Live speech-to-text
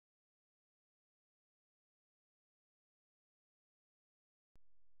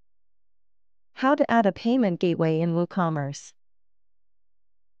How to add a payment gateway in WooCommerce.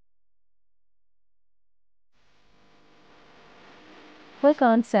 Click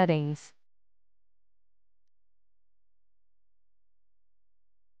on Settings.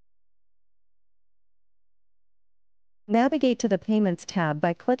 Navigate to the Payments tab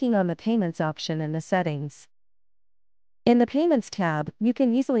by clicking on the Payments option in the Settings. In the Payments tab, you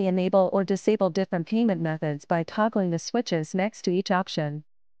can easily enable or disable different payment methods by toggling the switches next to each option.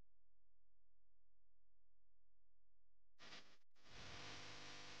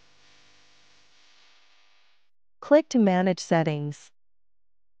 Click to manage settings.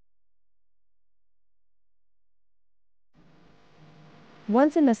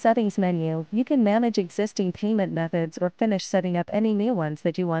 Once in the Settings menu, you can manage existing payment methods or finish setting up any new ones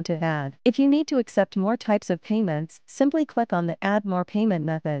that you want to add. If you need to accept more types of payments, simply click on the Add More Payment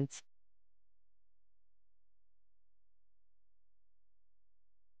Methods.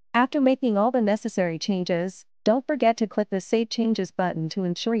 After making all the necessary changes, don't forget to click the Save Changes button to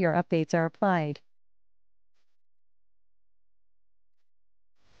ensure your updates are applied.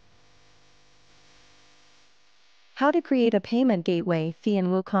 How to create a payment gateway fee in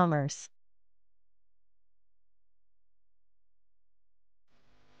WooCommerce.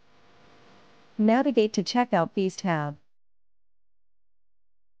 Navigate to Checkout Fees tab.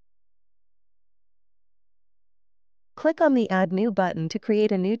 Click on the Add New button to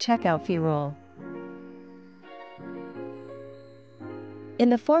create a new checkout fee rule.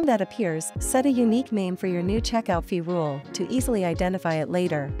 In the form that appears, set a unique name for your new checkout fee rule to easily identify it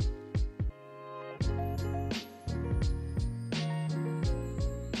later.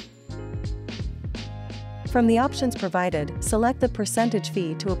 From the options provided, select the percentage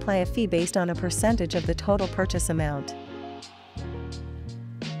fee to apply a fee based on a percentage of the total purchase amount.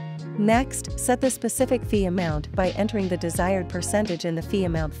 Next, set the specific fee amount by entering the desired percentage in the fee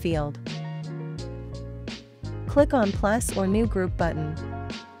amount field. Click on Plus or New Group button.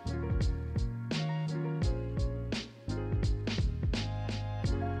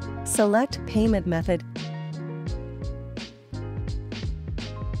 Select Payment Method.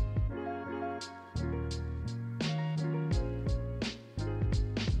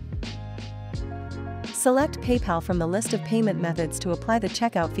 Select PayPal from the list of payment methods to apply the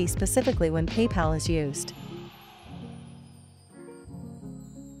checkout fee specifically when PayPal is used.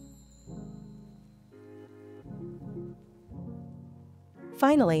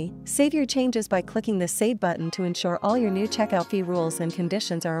 Finally, save your changes by clicking the Save button to ensure all your new checkout fee rules and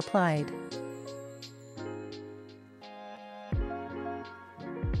conditions are applied.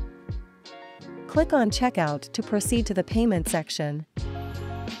 Click on Checkout to proceed to the Payment section.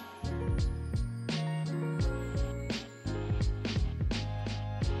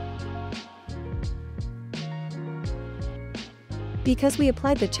 Because we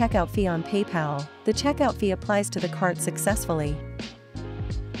applied the checkout fee on PayPal, the checkout fee applies to the cart successfully.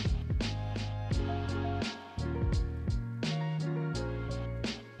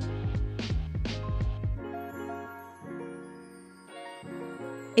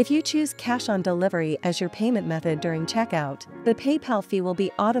 If you choose cash on delivery as your payment method during checkout, the PayPal fee will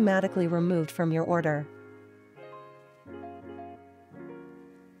be automatically removed from your order.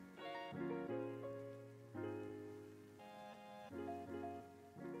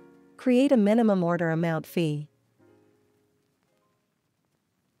 Create a minimum order amount fee.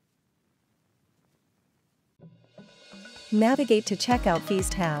 Navigate to Checkout Fees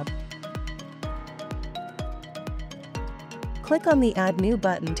tab. Click on the Add New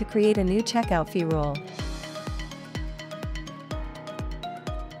button to create a new checkout fee rule.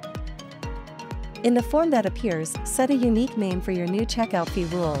 In the form that appears, set a unique name for your new checkout fee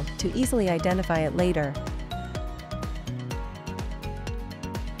rule to easily identify it later.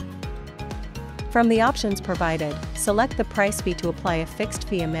 From the options provided, select the price fee to apply a fixed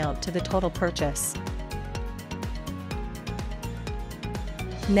fee amount to the total purchase.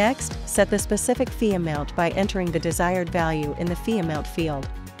 Next, set the specific fee amount by entering the desired value in the fee amount field.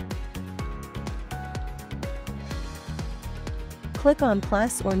 Click on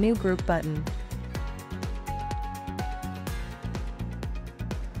Plus or New Group button.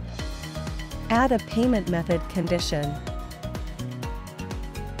 Add a payment method condition.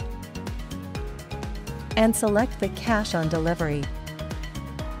 And select the Cash on Delivery.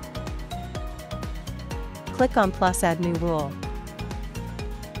 Click on Plus Add New Rule.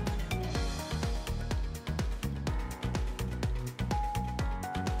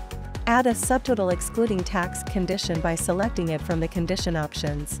 Add a subtotal excluding tax condition by selecting it from the condition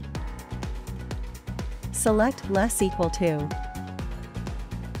options. Select Less Equal To.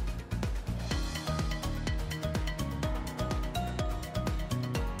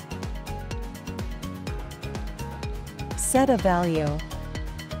 Set a value.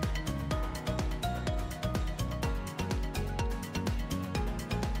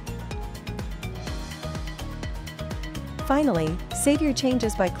 Finally, save your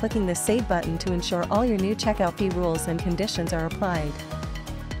changes by clicking the Save button to ensure all your new checkout fee rules and conditions are applied.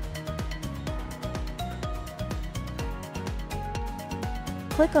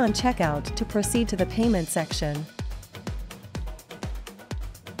 Click on Checkout to proceed to the payment section.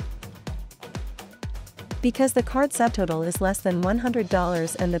 Because the cart subtotal is less than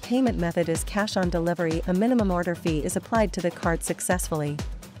 $100 and the payment method is cash on delivery, a minimum order fee is applied to the cart successfully.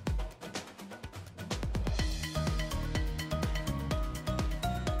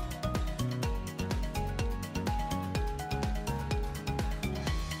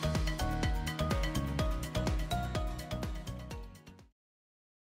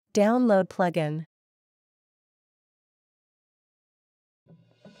 Download plugin.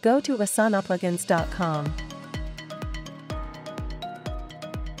 Go to asanaplugins.com.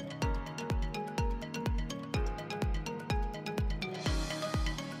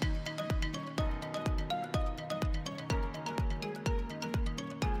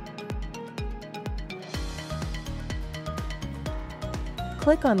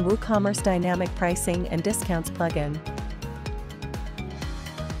 Click on WooCommerce Dynamic Pricing and Discounts plugin.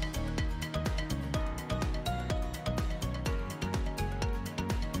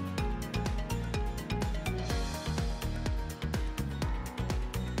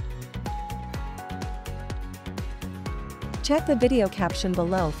 Check the video caption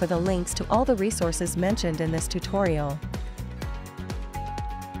below for the links to all the resources mentioned in this tutorial.